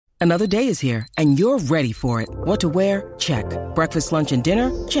Another day is here, and you're ready for it. What to wear? Check. Breakfast, lunch, and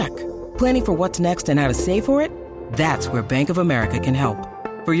dinner? Check. Planning for what's next and how to save for it? That's where Bank of America can help.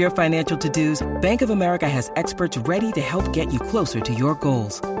 For your financial to-dos, Bank of America has experts ready to help get you closer to your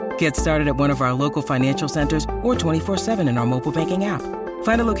goals. Get started at one of our local financial centers or 24/7 in our mobile banking app.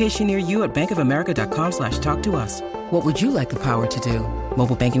 Find a location near you at bankofamerica.com/talktous. What would you like the power to do?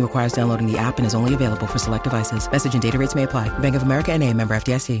 Mobile banking requires downloading the app and is only available for select devices. Message and data rates may apply. Bank of America N.A., member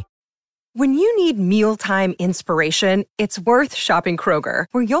FDIC. When you need mealtime inspiration, it's worth shopping Kroger,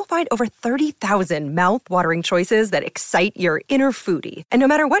 where you'll find over 30,000 mouth-watering choices that excite your inner foodie. And no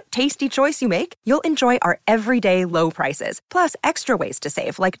matter what tasty choice you make, you'll enjoy our everyday low prices, plus extra ways to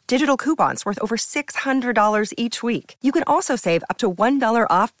save, like digital coupons worth over $600 each week. You can also save up to $1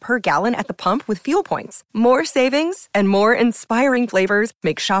 off per gallon at the pump with fuel points. More savings and more inspiring flavors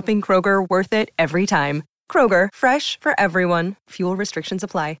make shopping Kroger worth it every time. Kroger, fresh for everyone. Fuel restrictions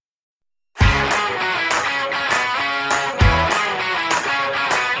apply.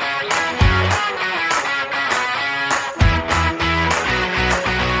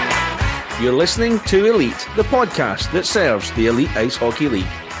 You're listening to Elite, the podcast that serves the Elite Ice Hockey League.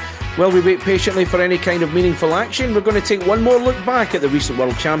 While we wait patiently for any kind of meaningful action, we're going to take one more look back at the recent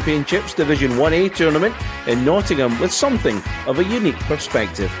World Championships Division 1A tournament in Nottingham with something of a unique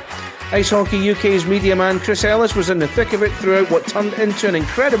perspective. Ice Hockey UK's media man Chris Ellis was in the thick of it throughout what turned into an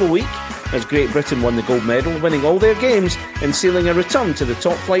incredible week as Great Britain won the gold medal, winning all their games and sealing a return to the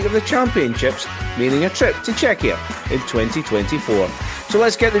top flight of the championships, meaning a trip to Czechia in 2024. So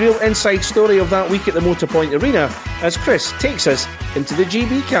let's get the real inside story of that week at the Motorpoint Arena as Chris takes us into the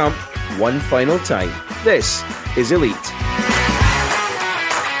GB camp one final time. This is Elite.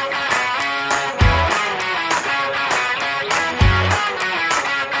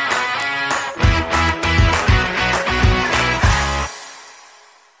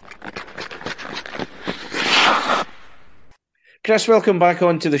 Chris, welcome back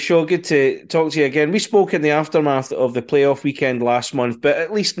onto the show. Good to talk to you again. We spoke in the aftermath of the playoff weekend last month, but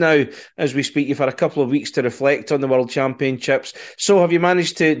at least now, as we speak, you've had a couple of weeks to reflect on the World Championships. So have you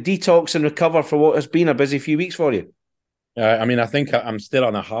managed to detox and recover for what has been a busy few weeks for you? I think I'm still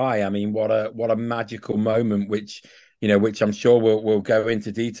on a high. I mean, what a magical moment, which I'm sure we'll go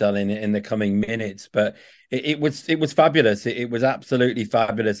into detail in the coming minutes. But it was fabulous. It was absolutely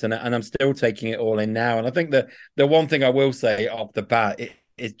fabulous, and I'm still taking it all in now. And I think that the one thing I will say off the bat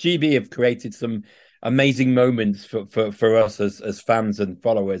is GB have created some amazing moments for us as fans and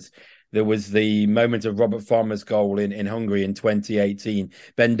followers. There was the moment of Robert Farmer's goal in Hungary in 2018,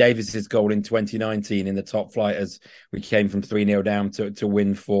 Ben Davies's goal in 2019 in the top flight as we came from 3-0 down to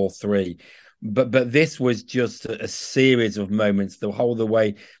win 4-3. But this was just a series of moments, the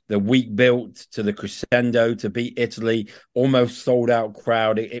way the week built to the crescendo to beat Italy, almost sold out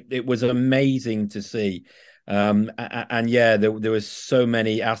crowd. It was amazing to see. There was so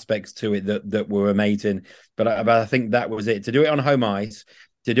many aspects to it that were amazing. But I think that was it. To do it on home ice,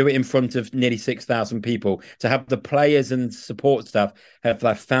 to do it in front of nearly 6,000 people, to have the players and support staff have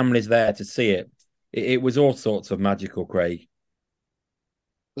their families there to see it. It was all sorts of magical, Craig.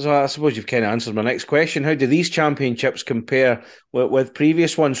 So I suppose you've kind of answered my next question. How do these championships compare with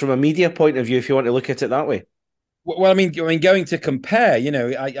previous ones from a media point of view, if you want to look at it that way? Well, I mean, going to compare,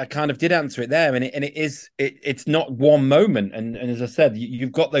 I kind of did answer it there, and it's not one moment. And as I said,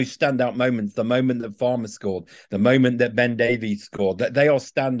 you've got those standout moments. The moment that Farmer scored, the moment that Ben Davies scored, that they are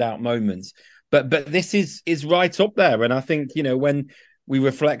standout moments. But this is right up there, and I think when we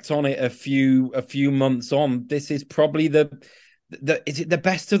reflect on it a few months on, this is probably is it the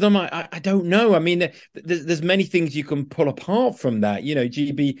best of them? I don't know. I mean, there's many things you can pull apart from that.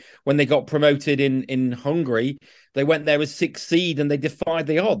 GB, when they got promoted in Hungary, they went there as 6th seed and they defied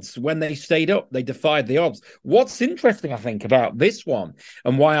the odds. When they stayed up, they defied the odds. What's interesting, I think, about this one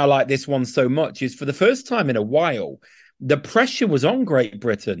and why I like this one so much is for the first time in a while, the pressure was on Great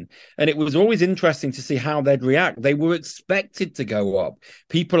Britain, and it was always interesting to see how they'd react. They were expected to go up.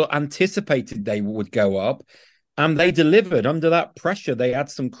 People anticipated they would go up. And they delivered under that pressure. They had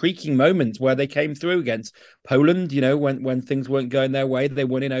some creaking moments where they came through against Poland, when things weren't going their way. They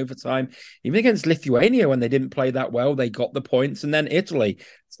won in overtime. Even against Lithuania, when they didn't play that well, they got the points. And then Italy.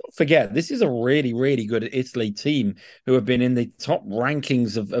 Let's not forget, this is a really, really good Italy team who have been in the top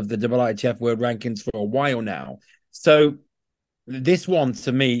rankings of the IIHF World Rankings for a while now. So this one,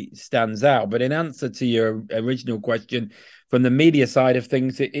 to me, stands out. But in answer to your original question, from the media side of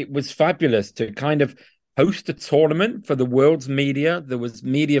things, it was fabulous to kind of host a tournament for the world's media. There was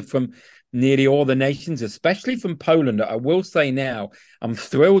media from nearly all the nations, especially from Poland. I will say now, I'm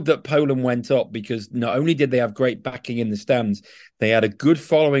thrilled that Poland went up, because not only did they have great backing in the stands, they had a good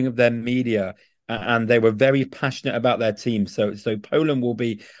following of their media, and they were very passionate about their team. So Poland will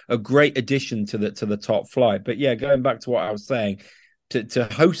be a great addition to the top flight. But yeah, going back to what I was saying, to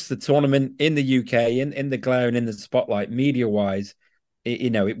host the tournament in the UK, in the glare and in the spotlight, media wise,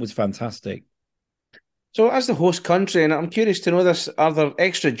 it was fantastic. So, as the host country, and I'm curious to know this, are there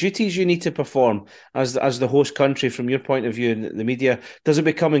extra duties you need to perform as the host country from your point of view in the media? Does it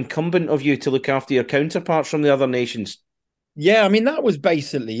become incumbent of you to look after your counterparts from the other nations? Yeah, I mean, that was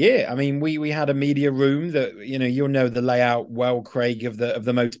basically it. I mean, we had a media room that, you'll know the layout well, Craig, of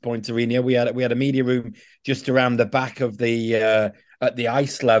the Motor Point Arena. We had a media room just around the back of the at the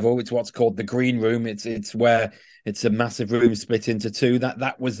ice level. It's what's called the green room. It's where it's a massive room split into two.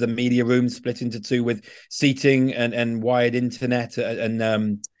 That was the media room split into two, with seating and wired internet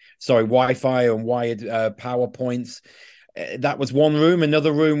and Wi-Fi and wired power points. That was one room.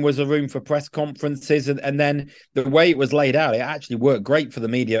 Another room was a room for press conferences, and then the way it was laid out, it actually worked great for the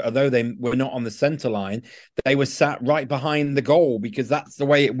media. Although they were not on the center line, they were sat right behind the goal, because that's the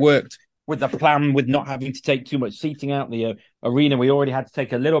way it worked with the plan, with not having to take too much seating out the arena. We already had to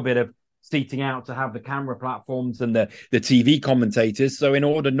take a little bit of seating out to have the camera platforms and the TV commentators. So in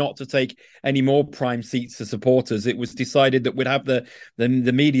order not to take any more prime seats to supporters, it was decided that we'd have the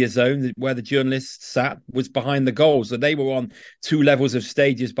media zone where the journalists sat was behind the goal. So they were on two levels of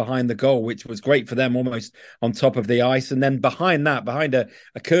stages behind the goal, which was great for them, almost on top of the ice. And then behind that, behind a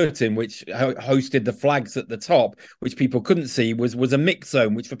curtain, which hosted the flags at the top, which people couldn't see, was a mix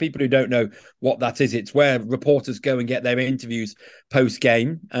zone, which for people who don't know what that is, it's where reporters go and get their interviews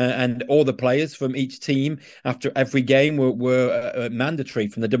post-game, and all the players from each team after every game were mandatory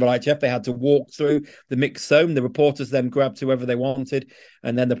from the IIHF. They had to walk through the mixed zone. The reporters then grabbed whoever they wanted,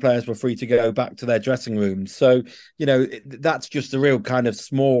 and then the players were free to go back to their dressing rooms. So, that's just a real kind of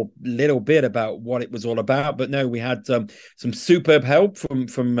small little bit about what it was all about. But no, we had some superb help from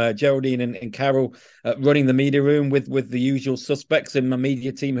Geraldine and Carol running the media room with the usual suspects in my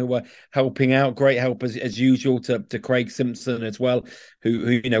media team who were helping out. Great help as usual to Craig Simpson as well,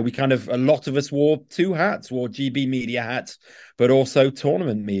 who we kind of, a lot of us wore two hats, wore GB media hats, but also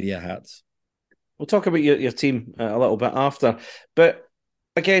tournament media hats. We'll talk about your team a little bit after. But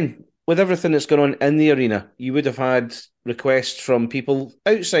again, with everything that's going on in the arena, you would have had requests from people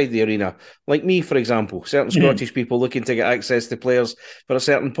outside the arena, like me, for example, certain Scottish people looking to get access to players for a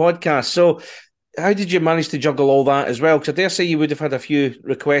certain podcast. So how did you manage to juggle all that as well? Because I dare say you would have had a few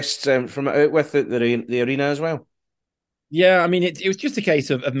requests from out with the arena as well. Yeah, I mean, it was just a case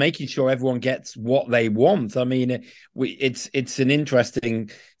of making sure everyone gets what they want. I mean, it's an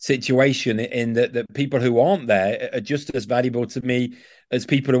interesting situation in that people who aren't there are just as valuable to me as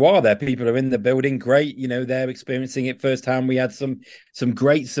people who are there. People who are in the building, great, they're experiencing it firsthand. We had some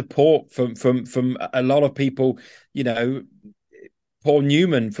great support from a lot of people, Paul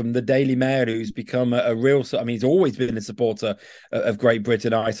Newman from the Daily Mail, who's become a real, I mean, he's always been a supporter of Great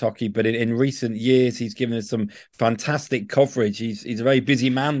Britain ice hockey, but in recent years, he's given us some fantastic coverage. He's a very busy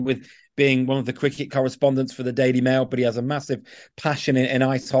man with being one of the cricket correspondents for the Daily Mail, but he has a massive passion in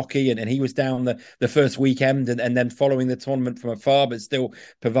ice hockey, and he was down the first weekend and then following the tournament from afar, but still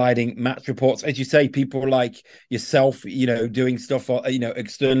providing match reports. As you say, people like yourself, doing stuff,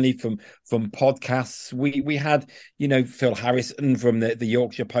 externally from podcasts. We had, Phil Harrison from the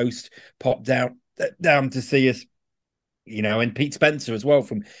Yorkshire Post pop down to see us. And Pete Spencer as well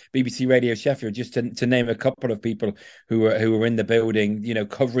from BBC Radio Sheffield, just to name a couple of people who were in the building,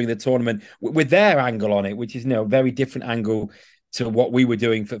 covering the tournament with their angle on it, which is, a very different angle to what we were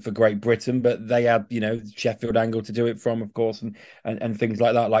doing for Great Britain. But they had, Sheffield angle to do it from, of course, and things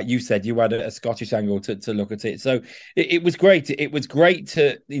like that. Like you said, you had a Scottish angle to look at it. So it was great. It was great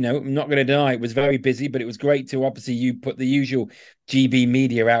to, I'm not going to deny it was very busy, but it was great to, obviously, you put the usual GB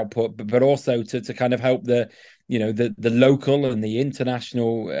media output, but also to kind of help the local and the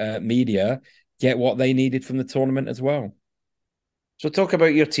international media get what they needed from the tournament as well. So talk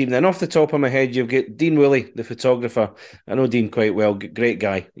about your team then. Off the top of my head, you've got Dean Woolley, the photographer. I know Dean quite well. Great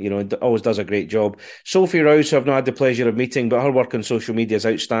guy. Always does a great job. Sophie Rouse, who I've not had the pleasure of meeting, but her work on social media is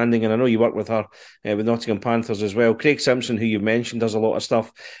outstanding. And I know you work with her with Nottingham Panthers as well. Craig Simpson, who you've mentioned, does a lot of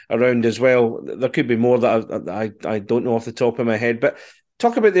stuff around as well. There could be more that I don't know off the top of my head. But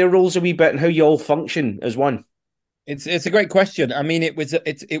talk about their roles a wee bit and how you all function as one. It's a great question. I mean, it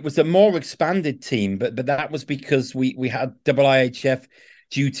was a more expanded team, but that was because we had IIHF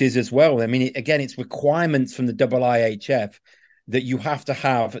duties as well. I mean, it's requirements from the IIHF that you have to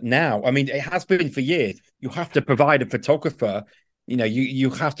have now. I mean, it has been for years. You have to provide a photographer, you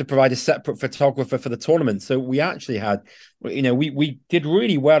have to provide a separate photographer for the tournament. So we actually had, we did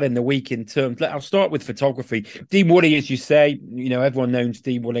really well in the week in terms. I'll start with photography. Dean Woolley, as you say, everyone knows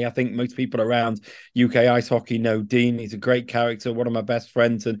Dean Woolley. I think most people around UK ice hockey know Dean. He's a great character, one of my best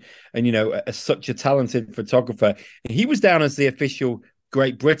friends, and such a talented photographer. And he was down as the official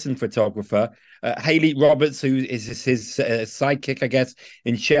Great Britain photographer. Hayley Roberts, who is his sidekick, I guess,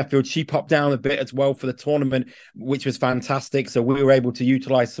 in Sheffield, she popped down a bit as well for the tournament, which was fantastic. So we were able to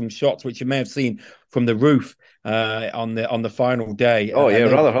utilize some shots, which you may have seen from the roof on the final day. Oh, yeah,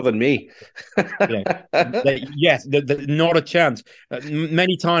 rather her than me. Yes, not a chance.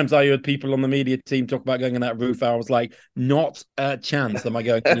 Many times I heard people on the media team talk about going on that roof. I was like, not a chance am I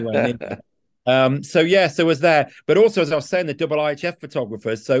going anywhere near that. So it was there, but also, as I was saying, the double IHF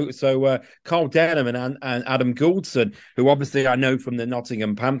photographers. So Carl Denham and Adam Gouldson, who obviously I know from the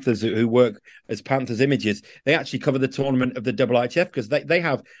Nottingham Panthers, who work as Panthers Images, they actually cover the tournament of the double IHF because they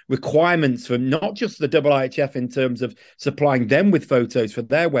have requirements from not just the double IHF in terms of supplying them with photos for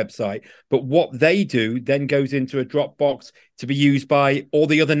their website, but what they do then goes into a Dropbox to be used by all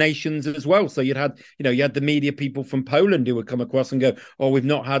the other nations as well. So you had the media people from Poland who would come across and go, oh, we've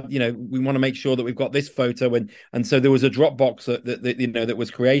not had, we want to make sure that we've got this photo. And so there was a Dropbox that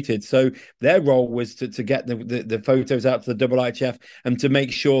was created. So their role was to get the photos out to the IIHF and to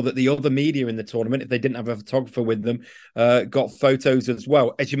make sure that the other media in the tournament, if they didn't have a photographer with them, got photos as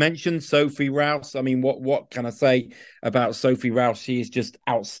well. As you mentioned, Sophie Rouse, I mean, what can I say about Sophie Rouse? She is just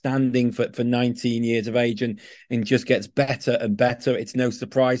outstanding for 19 years of age and just gets better and better. It's no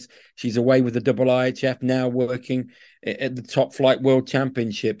surprise she's away with the IIHF now, working at the Top Flight World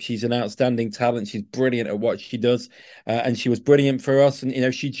Championship. She's an outstanding talent. She's brilliant at what she does, and she was brilliant for us.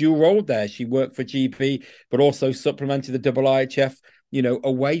 And she dual rolled there. She worked for GB, but also supplemented the IIHF,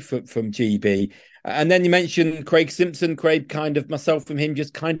 away from GB. And then you mentioned Craig Simpson. Craig myself and him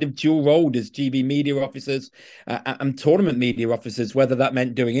just kind of dual rolled as GB media officers and tournament media officers, whether that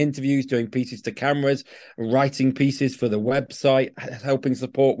meant doing interviews, doing pieces to cameras, writing pieces for the website, helping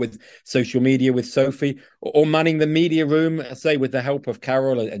support with social media with Sophie, or manning the media room, say, with the help of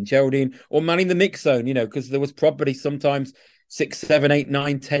Carol and Geraldine, or manning the mix zone, because there was probably sometimes 6, 7, 8,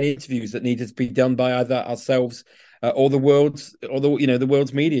 9, 10 interviews that needed to be done by either ourselves or the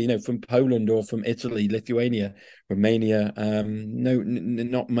world's media, from Poland or from Italy, Lithuania, Romania.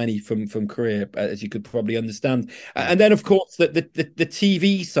 Not many from Korea, as you could probably understand. And then, of course, the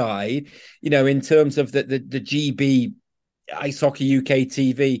TV side, in terms of the GB Ice Hockey UK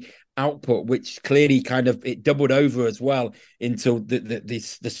TV output, which clearly it doubled over as well into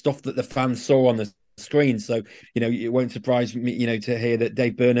the stuff that the fans saw on the screen. So it won't surprise me to hear that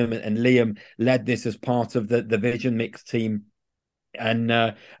Dave Burnham and Liam led this as part of the Vision Mix team. And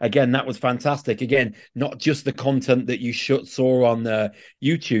again, that was fantastic. Again, not just the content that you saw on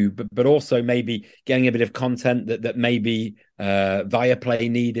YouTube, but also maybe getting a bit of content that maybe Viaplay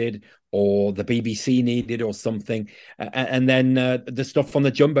needed, or the BBC needed, or something. And then the stuff on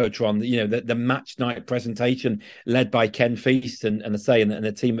the Jumbotron, the match night presentation led by Ken Feast and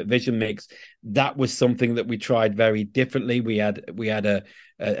the team at Vision Mix. That was something that we tried very differently. We had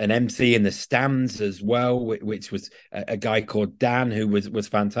an MC in the stands as well, which was a guy called Dan, who was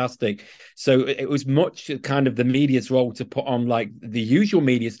fantastic. So it was much kind of the media's role to put on like the usual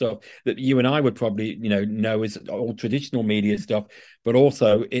media stuff that you and I would probably know as all traditional media stuff, but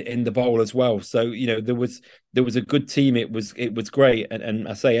also in the bowl as well. So there was a good team. It was great, and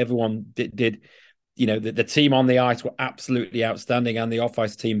I say everyone did. The team on the ice were absolutely outstanding, and the off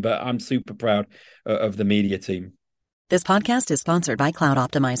ice team. But I'm super proud of the media team. This podcast is sponsored by Cloud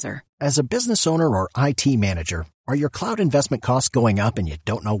Optimizer. As a business owner or IT manager, are your cloud investment costs going up and you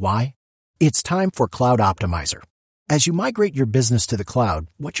don't know why? It's time for Cloud Optimizer. As you migrate your business to the cloud,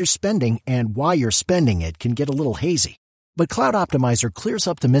 what you're spending and why you're spending it can get a little hazy. But Cloud Optimizer clears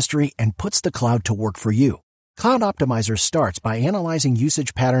up the mystery and puts the cloud to work for you. Cloud Optimizer starts by analyzing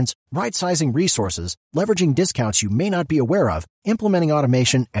usage patterns, right-sizing resources, leveraging discounts you may not be aware of, implementing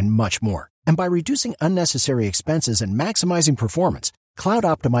automation, and much more. And by reducing unnecessary expenses and maximizing performance, Cloud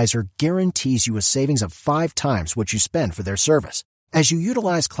Optimizer guarantees you a savings of 5 times what you spend for their service. As you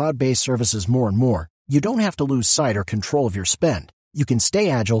utilize cloud-based services more and more, you don't have to lose sight or control of your spend. You can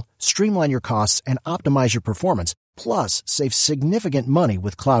stay agile, streamline your costs, and optimize your performance, plus save significant money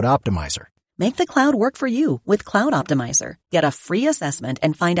with Cloud Optimizer. Make the cloud work for you with Cloud Optimizer. Get a free assessment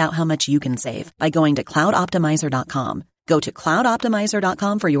and find out how much you can save by going to cloudoptimizer.com. Go to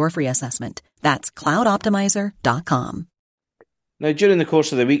cloudoptimizer.com for your free assessment. That's cloudoptimizer.com. Now, during the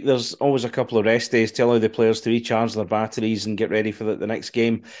course of the week, there's always a couple of rest days to allow the players to recharge their batteries and get ready for the next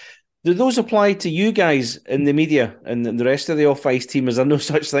game. Do those apply to you guys in the media and the rest of the off-ice team? Is there no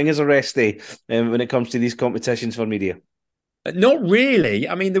such thing as a rest day when it comes to these competitions for media? Not really.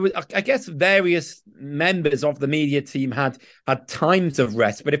 I mean, there was, I guess, various members of the media team had times of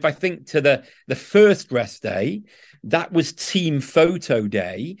rest. But if I think to the first rest day, that was team photo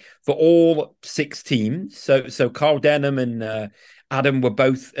day for all 6 teams. So Carl Denham and Adam were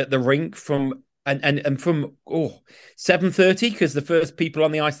both at the rink from 7:30, because the first people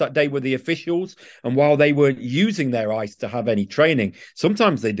on the ice that day were the officials, and while they weren't using their ice to have any training,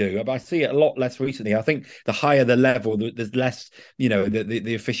 sometimes they do, but I see it a lot less recently. I think the higher the level, there's less,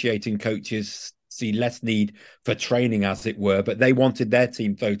 the officiating coaches see less need for training, as it were, but they wanted their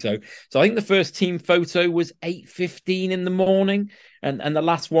team photo. So I think the first team photo was 8:15 in the morning, and the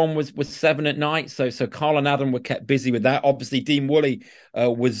last one was 7 at night. So Carl and Adam were kept busy with that. Obviously, Dean Woolley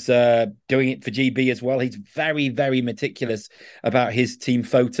was doing it for GB as well. He's very, very meticulous about his team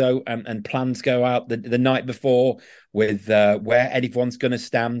photo, and plans go out the night before with where everyone's going to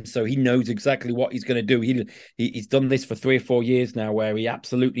stand. So he knows exactly what he's going to do. He's done this for 3 or 4 years now, where he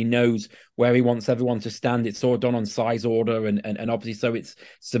absolutely knows where he wants everyone to stand. It's all done on size order, and obviously so it's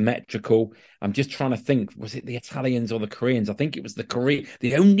symmetrical. I'm just trying to think, was it the Italians or the Koreans? I think it was the Korea.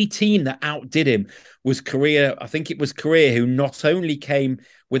 The only team that outdid him was Korea. I think it was Korea, who not only came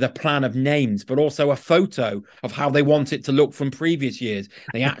with a plan of names, but also a photo of how they want it to look from previous years.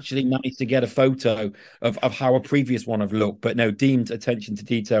 They actually managed to get a photo of how a previous one have looked. But no, Dean's attention to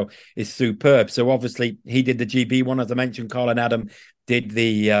detail is superb. So obviously he did the GB one, as I mentioned. Carl and Adam did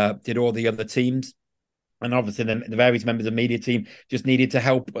all the other teams. And obviously, the various members of the media team just needed to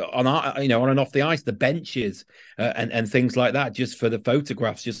help on and off the ice, the benches and things like that, just for the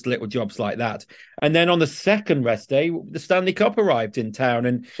photographs, just little jobs like that. And then on the second rest day, the Stanley Cup arrived in town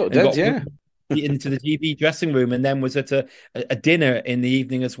and got into the GB dressing room, and then was at a dinner in the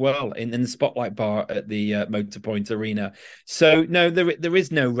evening as well in the Spotlight Bar at the Motorpoint Arena. So no, there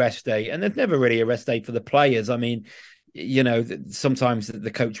is no rest day, and there's never really a rest day for the players. I mean, sometimes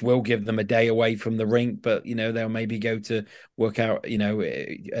the coach will give them a day away from the rink, but they'll maybe go to work out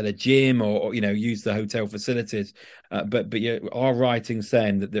at a gym or use the hotel facilities, but our writing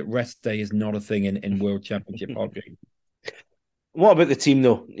saying that rest day is not a thing in World Championship hockey. What about the team,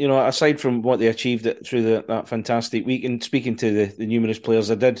 though? Aside from what they achieved through that fantastic week, and speaking to the numerous players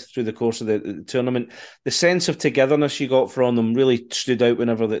I did through the course of the tournament, the sense of togetherness you got from them really stood out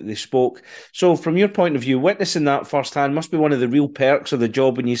whenever they spoke. So from your point of view, witnessing that firsthand must be one of the real perks of the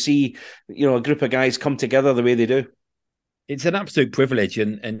job when you see, a group of guys come together the way they do. It's an absolute privilege.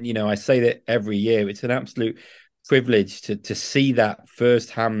 And I say that every year. It's an absolute privilege to see that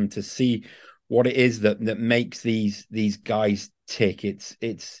firsthand, to see what it is that makes these guys tick. It's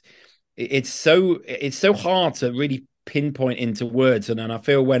so hard to really pinpoint into words, and I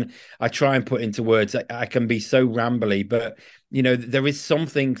feel when I try and put into words, I can be so rambly. But there is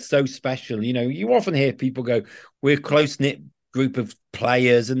something so special. You often hear people go, "We're a close-knit group of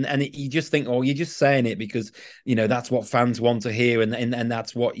players," and you just think, "Oh, you're just saying it because that's what fans want to hear," and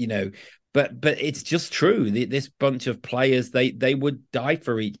that's what But it's just true. This bunch of players, they would die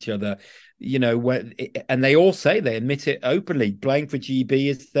for each other. And they all say, they admit it openly, playing for GB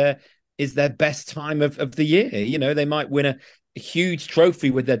is their best time of the year. They might win a huge trophy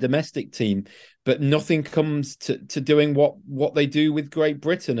with their domestic team, but nothing comes to doing what they do with Great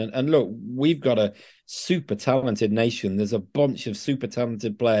Britain. And look, we've got a super talented nation. There's a bunch of super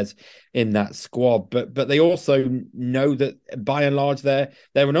talented players in that squad, but they also know that by and large they're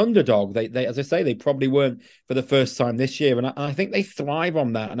an underdog. They as I say, they probably weren't for the first time this year, and I think they thrive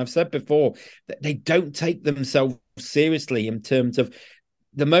on that. And I've said before that they don't take themselves seriously in terms of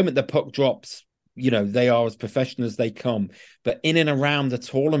the moment the puck drops. They are as professional as they come, but in and around the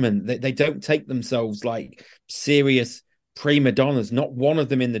tournament, they don't take themselves like serious prima donnas, not one of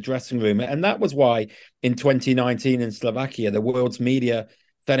them in the dressing room. And that was why in 2019 in Slovakia, the world's media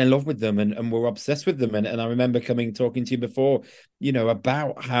fell in love with them and were obsessed with them. And I remember talking to you before,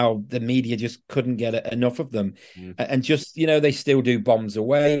 about how the media just couldn't get enough of them. And just, they still do bombs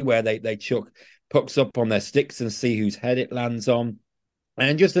away where they chuck pucks up on their sticks and see whose head it lands on.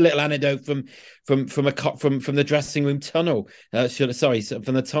 And just a little anecdote from the dressing room tunnel. From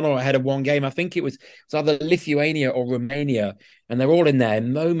the tunnel ahead of one game. I think it was either Lithuania or Romania, and they're all in there,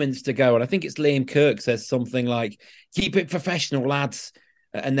 moments to go. And I think it's Liam Kirk says something like, "Keep it professional, lads."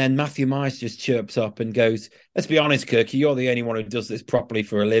 And then Matthew Myers just chirps up and goes, "Let's be honest, Kirky, you're the only one who does this properly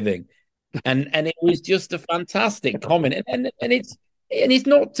for a living." And it was just a fantastic comment. And And it's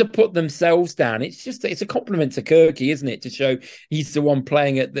not to put themselves down. It's a compliment to Kirky, isn't it? To show he's the one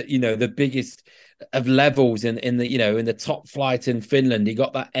playing at the biggest of levels in the top flight in Finland. He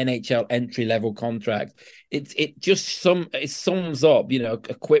got that NHL entry level contract. It sums up,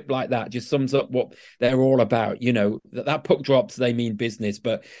 a quip like that just sums up what they're all about. That puck drops, they mean business,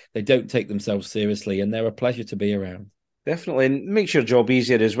 but they don't take themselves seriously, and they're a pleasure to be around. Definitely, and makes your job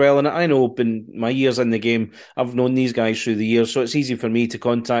easier as well. And I know in my years in the game, I've known these guys through the years, so it's easy for me to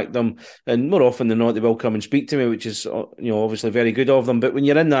contact them. And more often than not, they will come and speak to me, which is obviously very good of them. But when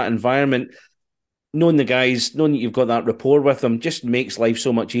you're in that environment, knowing the guys, knowing that you've got that rapport with them, just makes life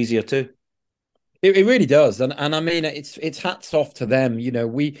so much easier too. It really does, and I mean it's hats off to them.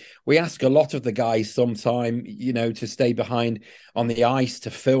 We ask a lot of the guys sometime, to stay behind on the ice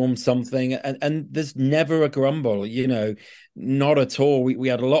to film something, and there's never a grumble. Not at all. We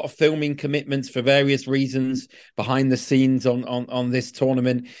had a lot of filming commitments for various reasons behind the scenes on this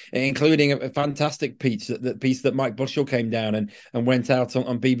tournament, including a fantastic piece that Mike Bushell came down and went out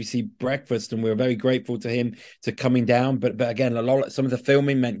on BBC Breakfast, and we were very grateful to him to coming down. But again, some of the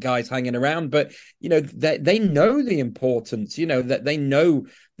filming meant guys hanging around, but they know the importance. That they know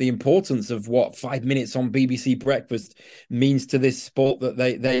the importance of what 5 minutes on BBC Breakfast means to this sport that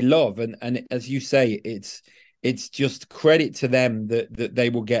they love, and as you say, it's just credit to them that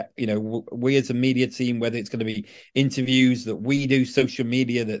they will get, we as a media team, whether it's going to be interviews that we do, social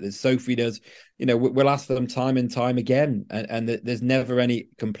media that Sophie does, we'll ask them time and time again. And there's never any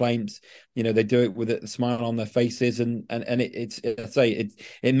complaints. They do it with a smile on their faces. And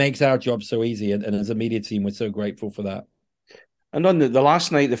it makes our job so easy. And as a media team, we're so grateful for that. And on the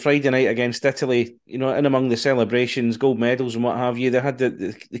last night, the Friday night against Italy, in among the celebrations, gold medals and what have you, they had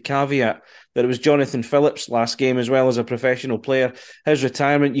the caveat that it was Jonathan Phillips' last game as well as a professional player. His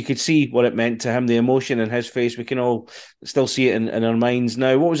retirement, you could see what it meant to him, the emotion in his face. We can all still see it in our minds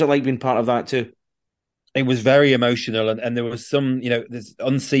now. What was it like being part of that too? It was very emotional, and there was some, there's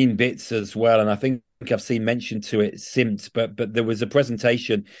unseen bits as well. And I think I've seen mention to it since, but there was a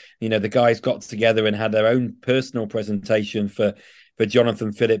presentation. The guys got together and had their own personal presentation for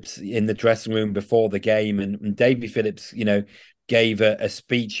Jonathan Phillips in the dressing room before the game, and Davy Phillips, gave a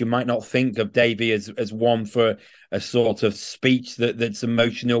speech. You might not think of Davy as one for a sort of speech that's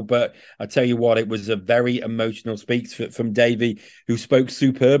emotional, but I tell you what, it was a very emotional speech from Davy, who spoke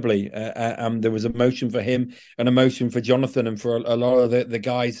superbly. There was emotion for him and emotion for Jonathan and for a lot of the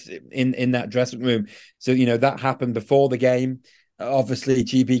guys in that dressing room. So, that happened before the game. Obviously,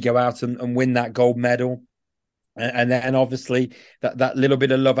 GB go out and win that gold medal. And then obviously that little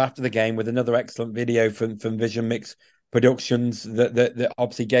bit of love after the game with another excellent video from Vision Mix Productions that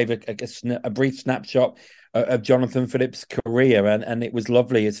obviously gave a brief snapshot of Jonathan Phillips' career, and it was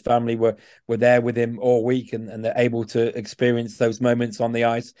lovely. His family were there with him all week, and they're able to experience those moments on the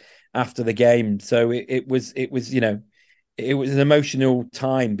ice after the game. So it was an emotional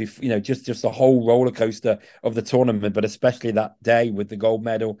time, just a whole roller coaster of the tournament, but especially that day with the gold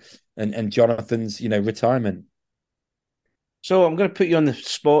medal and Jonathan's retirement. So I'm going to put you on the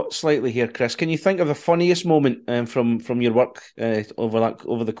spot slightly here, Chris. Can you think of the funniest moment from your work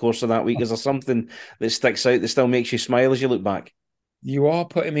over the course of that week? Is there something that sticks out that still makes you smile as you look back? You are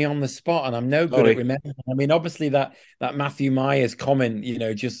putting me on the spot, and I'm no good at remembering. I mean, obviously that Matthew Myers comment,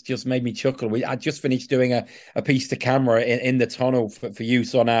 just made me chuckle. I just finished doing a piece to camera in the tunnel for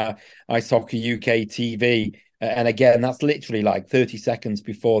use on our Ice Hockey UK TV, and again, that's literally like 30 seconds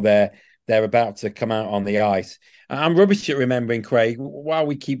before they're about to come out on the ice. I'm rubbish at remembering, Craig. While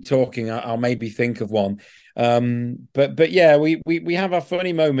we keep talking, I'll maybe think of one. But yeah, we have our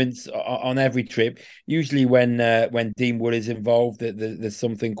funny moments on every trip. Usually when Dean Wood is involved, there's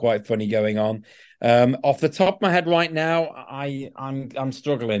something quite funny going on. Off the top of my head right now, I'm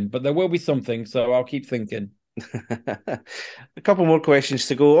struggling, but there will be something, so I'll keep thinking. A couple more questions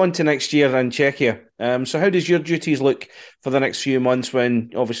to go on to next year in Czechia. So how does your duties look for the next few months,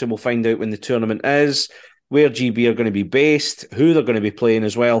 when obviously we'll find out when the tournament is, where GB are going to be based, who they're going to be playing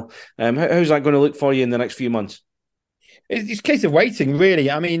as well? How's that going to look for you in the next few months? It's a case of waiting,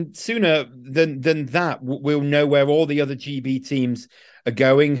 really. I mean, sooner than that, we'll know where all the other GB teams are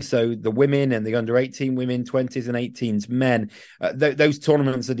going. So the women and the under-18 women, 20s and 18s men, those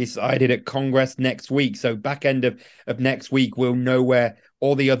tournaments are decided at Congress next week. So back end of next week, we'll know where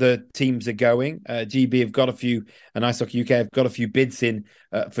all the other teams are going. GB have got a few, and Ice Hockey UK have got a few bids in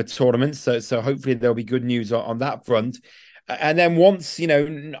for tournaments. So hopefully there'll be good news on that front. And then once,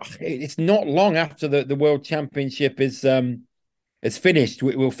 it's not long after the World Championship is finished,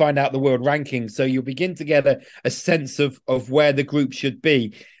 we'll find out the world ranking. So you'll begin to get a sense of where the group should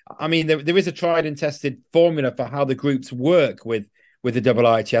be. I mean, there is a tried and tested formula for how the groups work with with the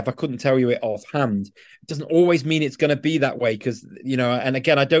IIHF. I couldn't tell you it offhand. It doesn't always mean it's going to be that way because, and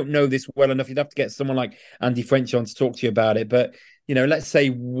again, I don't know this well enough. You'd have to get someone like Andy French on to talk to you about it. But, let's say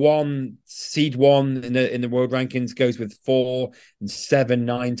seed one in the world rankings goes with 4 and 7,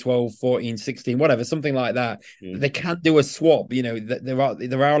 9, 12, 14, 16, whatever, something like that. They can't do a swap. There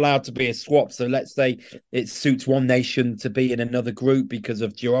are allowed to be a swap. So let's say it suits one nation to be in another group because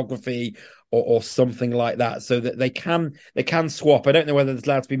of geography or something like that, so that they can swap. I don't know whether there's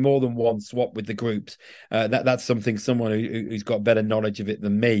allowed to be more than one swap with the groups. That's something someone who's got better knowledge of it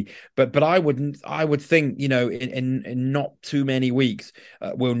than me. But I would think in not too many weeks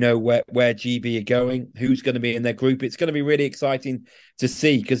we'll know where GB are going, who's going to be in their group. It's going to be really exciting to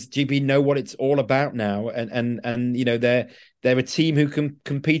see because GB know what it's all about now, and they're a team who can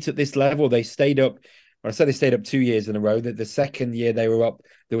compete at this level. They stayed up. I said they stayed up 2 years in a row. The second year they were up,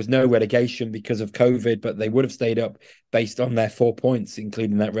 there was no relegation because of COVID, but they would have stayed up based on their 4 points,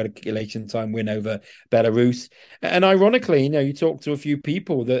 including that relegation time win over Belarus. And ironically, you talk to a few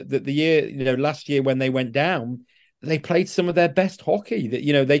people that the year, last year when they went down, they played some of their best hockey.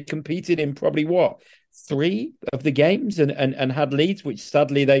 That they competed in probably 3 of the games and had leads, which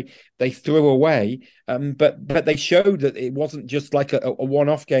sadly they threw away. But they showed that it wasn't just like a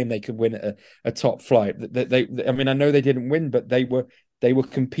one-off game they could win at a top flight. I know they didn't win, but they were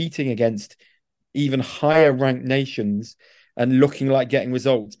competing against even higher ranked nations and looking like getting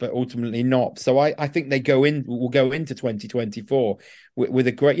results, but ultimately not. So I think will go into 2024 with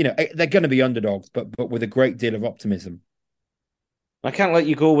a great, they're going to be underdogs, but with a great deal of optimism. I can't let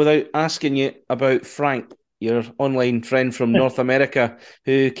you go without asking you about Frank, your online friend from North America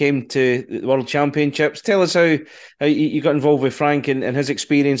who came to the World Championships. Tell us how you got involved with Frank and his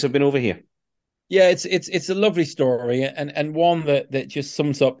experience of being over here. Yeah, it's a lovely story and one that just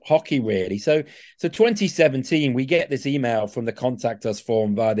sums up hockey really. So 2017, we get this email from the Contact Us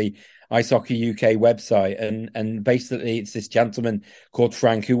form via the Ice Hockey UK website, and basically it's this gentleman called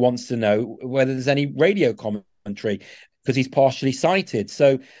Frank who wants to know whether there's any radio commentary, because he's partially sighted.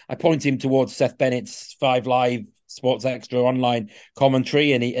 So I point him towards Seth Bennett's 5 Live Sports Extra online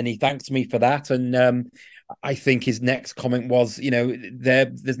commentary, and he thanks me for that. And I think his next comment was,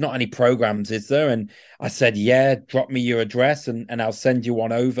 there's not any programs, is there? And I said, yeah, drop me your address and I'll send you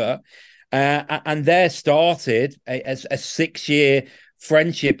one over. And there started a 6-year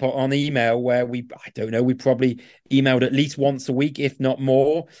friendship on email where we probably emailed at least once a week, if not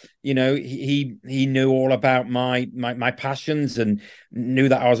more. He knew all about my passions and knew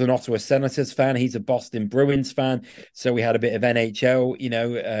that I was an Ottawa Senators fan. He's a Boston Bruins fan, so we had a bit of NHL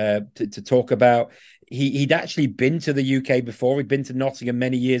to talk about. He'd actually been to the UK before. He'd been to Nottingham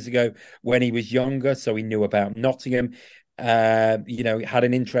many years ago when he was younger, so he knew about Nottingham. Had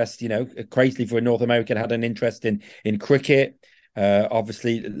an interest, crazily for a North American, had an interest in cricket.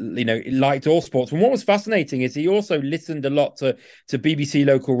 Obviously, liked all sports. And what was fascinating is he also listened a lot to BBC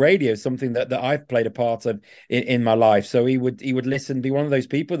local radio, something that I've played a part of in my life. So he would listen, be one of those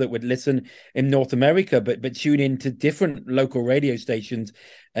people that would listen in North America, but tune into different local radio stations.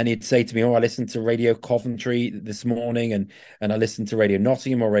 And he'd say to me, I listened to Radio Coventry this morning and I listened to Radio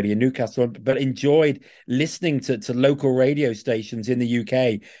Nottingham or Radio Newcastle, but enjoyed listening to local radio stations in the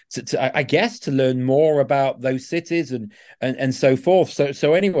UK to learn more about those cities and so forth.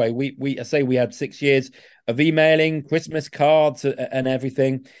 So anyway, we had 6 years of emailing, Christmas cards and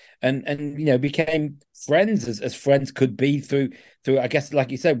everything, and became friends as friends could be through, I guess,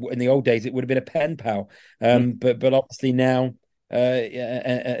 like you said, in the old days, it would have been a pen pal. But obviously now,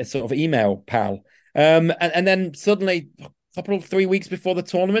 a sort of email pal. And then suddenly, 3 weeks before the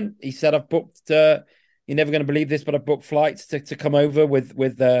tournament, he said, I've booked, you're never going to believe this, but I've booked flights to come over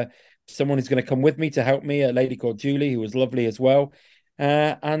with someone who's going to come with me to help me, a lady called Julie, who was lovely as well.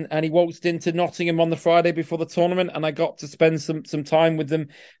 And he waltzed into Nottingham on the Friday before the tournament, and I got to spend some time with them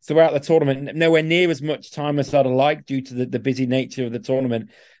throughout the tournament. Nowhere near as much time as I'd have liked due to the busy nature of the tournament.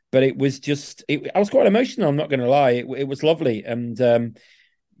 But it was just, I was quite emotional, I'm not going to lie. It was lovely. And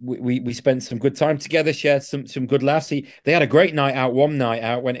we spent some good time together, shared some good laughs. They had a great night out, one night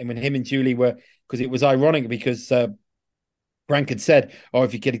out, when him and Julie were, because it was ironic because Frank had said,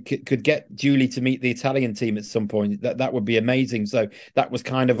 if you could get Julie to meet the Italian team at some point, that would be amazing. So that was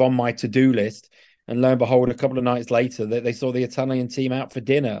kind of on my to-do list. And lo and behold, a couple of nights later, they saw the Italian team out for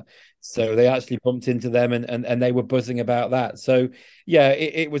dinner. So they actually bumped into them and they were buzzing about that. So, yeah,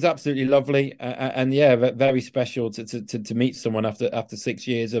 it was absolutely lovely. And yeah, very special to meet someone after 6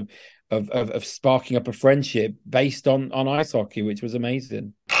 years of sparking up a friendship based on ice hockey, which was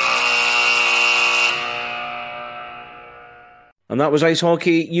amazing. And that was Ice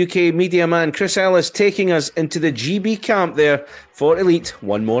Hockey UK media man Chris Ellis taking us into the GB camp there for Elite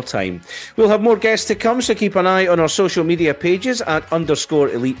one more time. We'll have more guests to come, so keep an eye on our social media pages at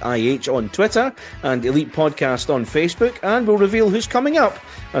 _EliteIH on Twitter and Elite Podcast on Facebook, and we'll reveal who's coming up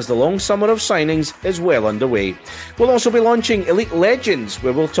as the long summer of signings is well underway. We'll also be launching Elite Legends,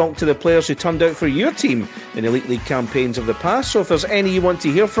 where we'll talk to the players who turned out for your team in Elite League campaigns of the past. So if there's any you want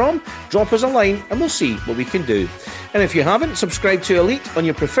to hear from, drop us a line and we'll see what we can do. And if you haven't, subscribe to Elite on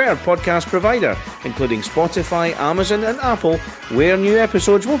your preferred podcast provider, including Spotify, Amazon and Apple, where new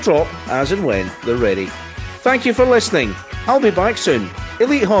episodes will drop as and when they're ready. Thank you for listening. I'll be back soon.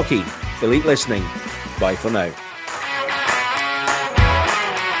 Elite Hockey, Elite Listening. Bye for now.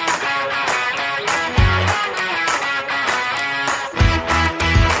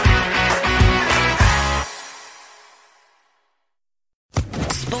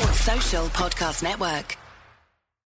 Sports Social Podcast Network.